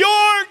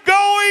 you're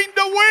going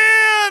to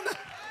win.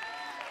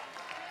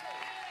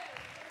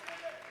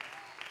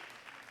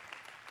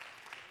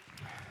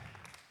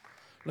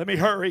 Let me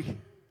hurry.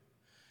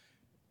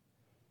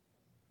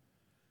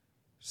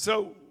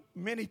 So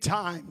many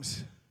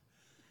times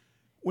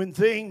when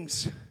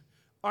things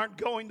aren't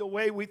going the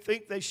way we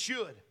think they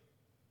should,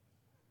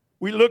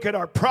 we look at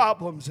our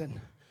problems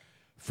and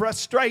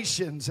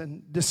frustrations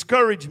and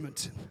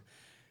discouragements and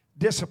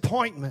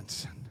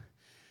disappointments, and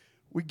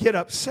we get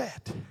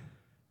upset.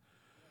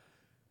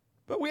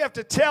 But we have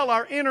to tell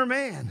our inner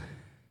man,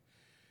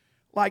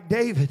 like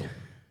David,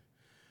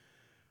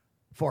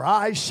 for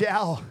I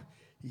shall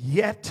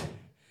yet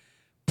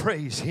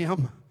praise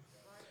him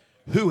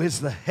who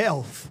is the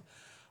health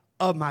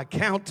of my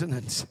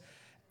countenance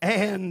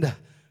and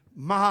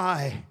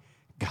my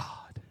God.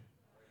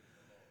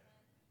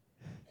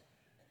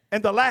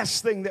 And the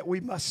last thing that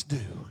we must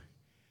do,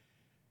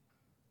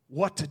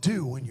 what to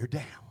do when you're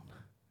down,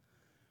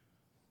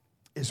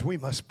 is we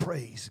must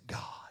praise God.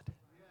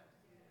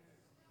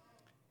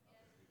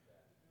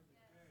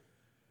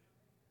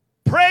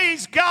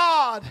 Praise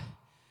God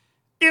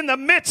in the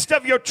midst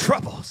of your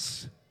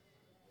troubles.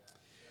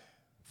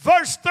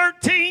 Verse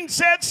 13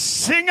 said,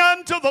 sing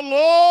unto the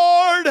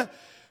Lord,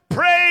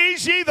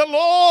 praise ye the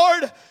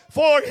Lord,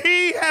 for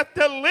he hath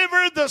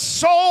delivered the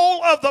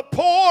soul of the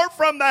poor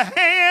from the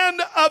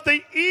hand of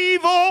the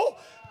evil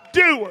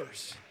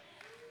doers.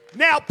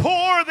 Now,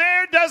 poor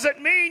there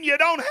doesn't mean you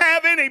don't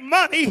have any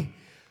money.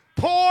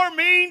 Poor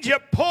means you're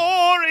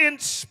poor in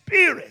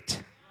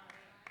spirit.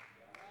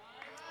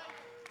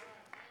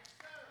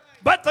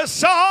 But the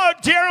song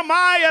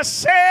Jeremiah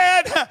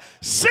said,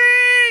 sing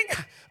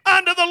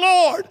unto the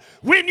Lord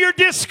when you're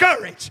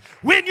discouraged,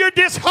 when you're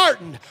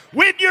disheartened,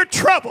 when you're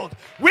troubled,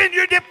 when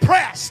you're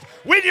depressed,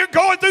 when you're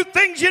going through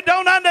things you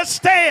don't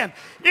understand.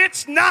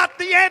 It's not,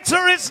 the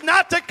answer is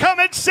not to come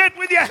and sit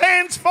with your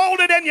hands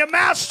folded and your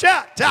mouth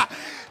shut.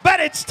 But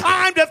it's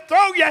time to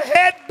throw your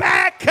head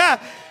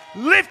back,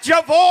 lift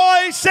your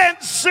voice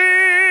and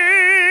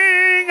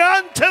sing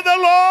unto the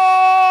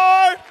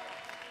Lord.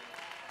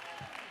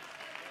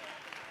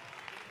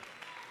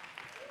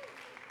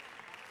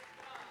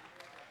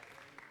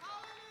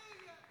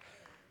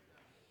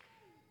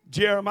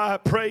 Jeremiah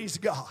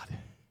praised God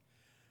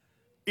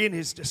in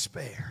his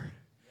despair,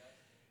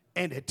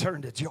 and it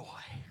turned to joy.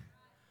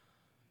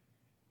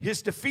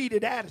 His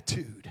defeated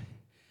attitude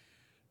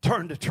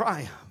turned to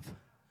triumph.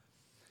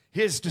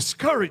 His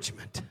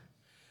discouragement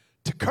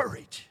to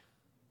courage.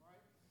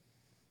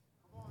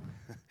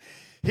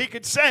 He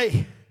could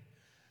say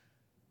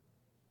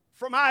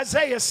from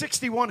Isaiah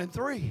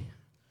 61:3,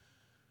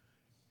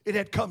 it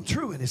had come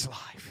true in his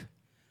life.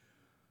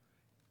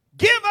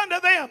 Give unto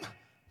them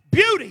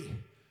beauty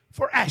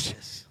for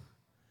ashes,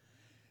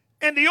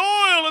 and the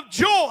oil of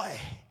joy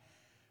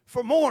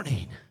for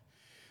mourning,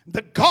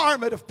 the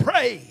garment of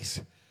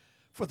praise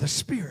for the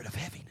spirit of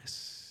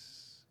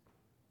heaviness.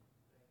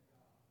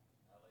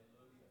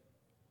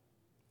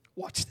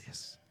 Watch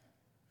this.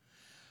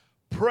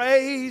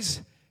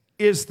 Praise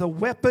is the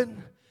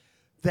weapon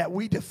that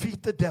we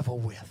defeat the devil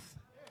with.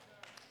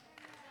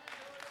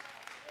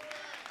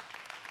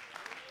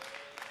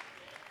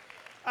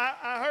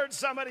 I heard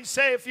somebody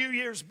say a few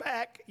years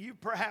back, you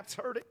perhaps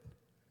heard it,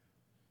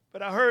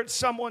 but I heard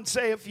someone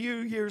say a few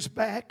years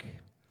back,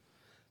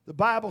 the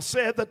Bible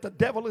said that the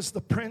devil is the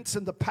prince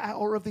and the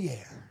power of the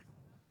air.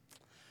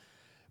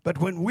 But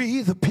when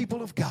we, the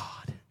people of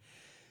God,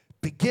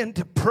 begin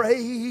to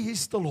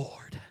praise the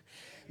Lord,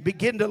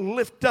 begin to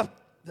lift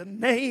up the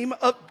name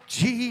of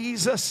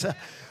Jesus,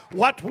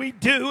 what we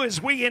do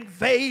is we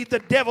invade the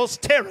devil's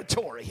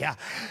territory.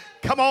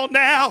 Come on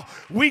now,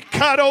 we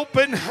cut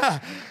open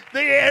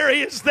the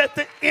areas that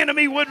the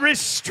enemy would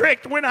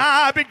restrict. When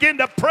I begin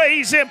to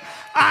praise him,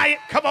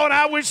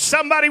 I wish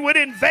somebody would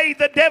invade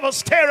the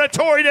devil's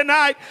territory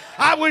tonight.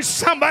 I wish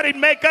somebody'd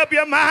make up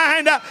your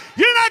mind.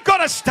 You're not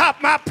going to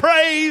stop my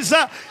praise.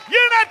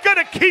 You're not going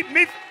to keep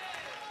me.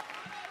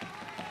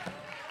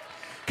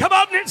 Come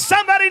on,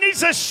 somebody needs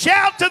to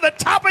shout to the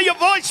top of your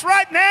voice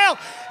right now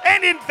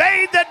and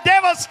invade the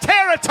devil's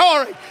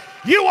territory.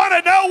 You want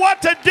to know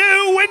what to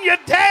do when you're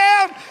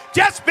down?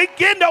 Just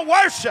begin to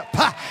worship.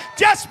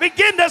 Just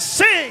begin to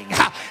sing.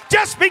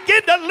 Just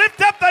begin to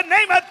lift up the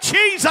name of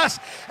Jesus,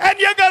 and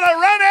you're going to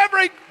run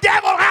every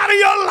devil out of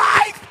your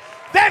life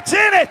that's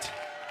in it.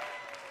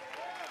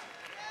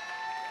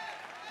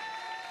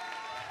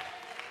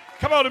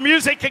 Come on, the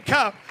music can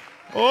come.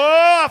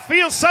 Oh, I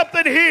feel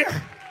something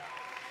here.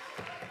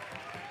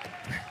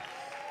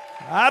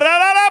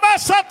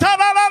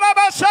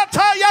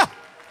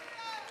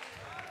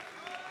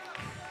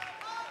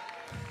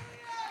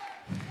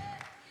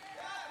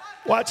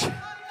 Watch.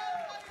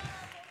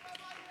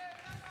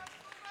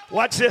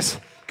 Watch this.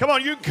 Come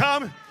on, you can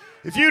come.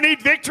 If you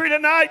need victory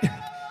tonight,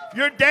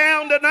 you're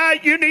down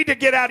tonight, you need to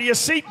get out of your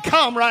seat and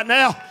come right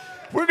now.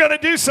 We're going to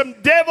do some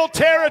devil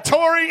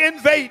territory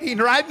invading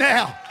right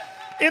now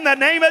in the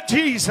name of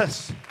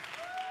Jesus.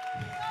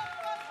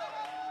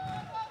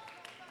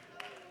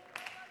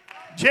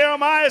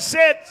 Jeremiah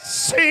said,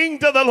 sing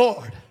to the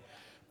Lord.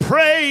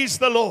 Praise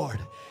the Lord.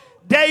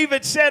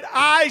 David said,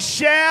 I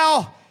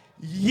shall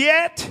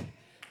yet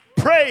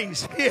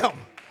praise him.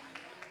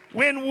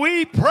 When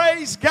we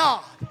praise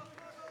God,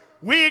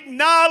 we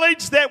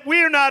acknowledge that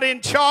we're not in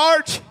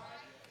charge,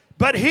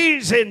 but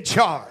he's in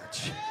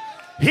charge.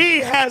 He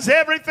has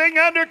everything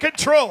under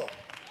control.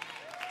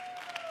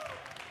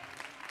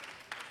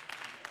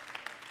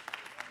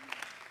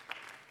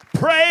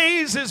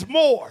 Praise is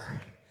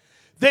more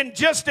than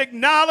just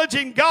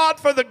acknowledging God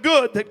for the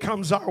good that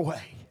comes our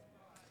way.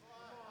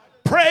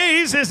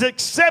 Praise is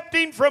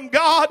accepting from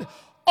God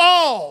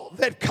all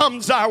that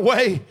comes our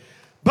way,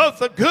 both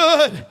the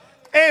good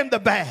and the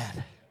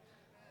bad.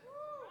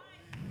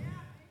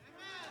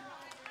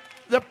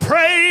 The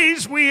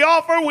praise we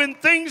offer when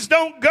things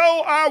don't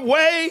go our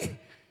way,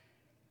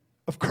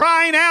 of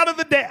crying out of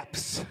the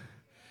depths.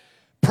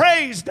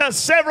 Praise does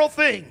several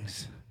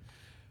things.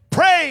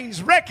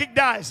 Praise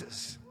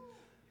recognizes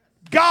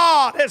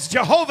God as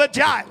Jehovah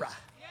Jireh.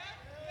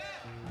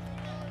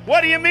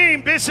 What do you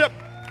mean, Bishop?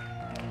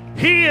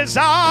 He is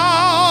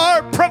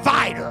our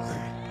provider.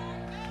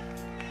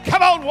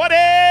 Come on,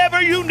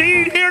 whatever you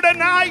need here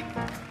tonight,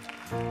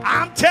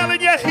 I'm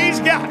telling you, he's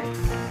got it.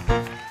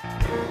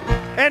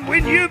 And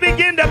when you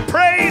begin to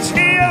praise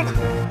him,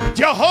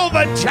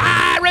 Jehovah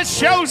Jireh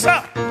shows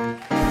up.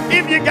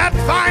 If you got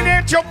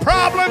financial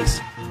problems,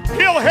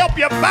 he'll help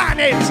your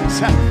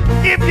finances.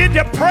 If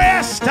you're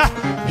depressed,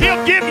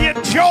 he'll give you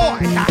joy.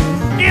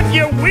 If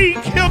you're weak,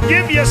 he'll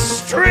give you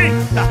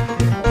strength.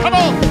 Come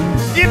on.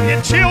 If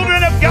your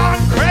children have gone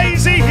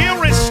crazy, he'll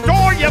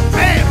restore your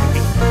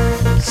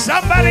family.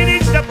 Somebody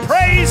needs to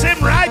praise him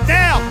right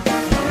now.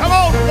 Come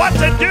on, what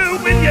to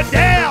do when you're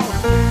down.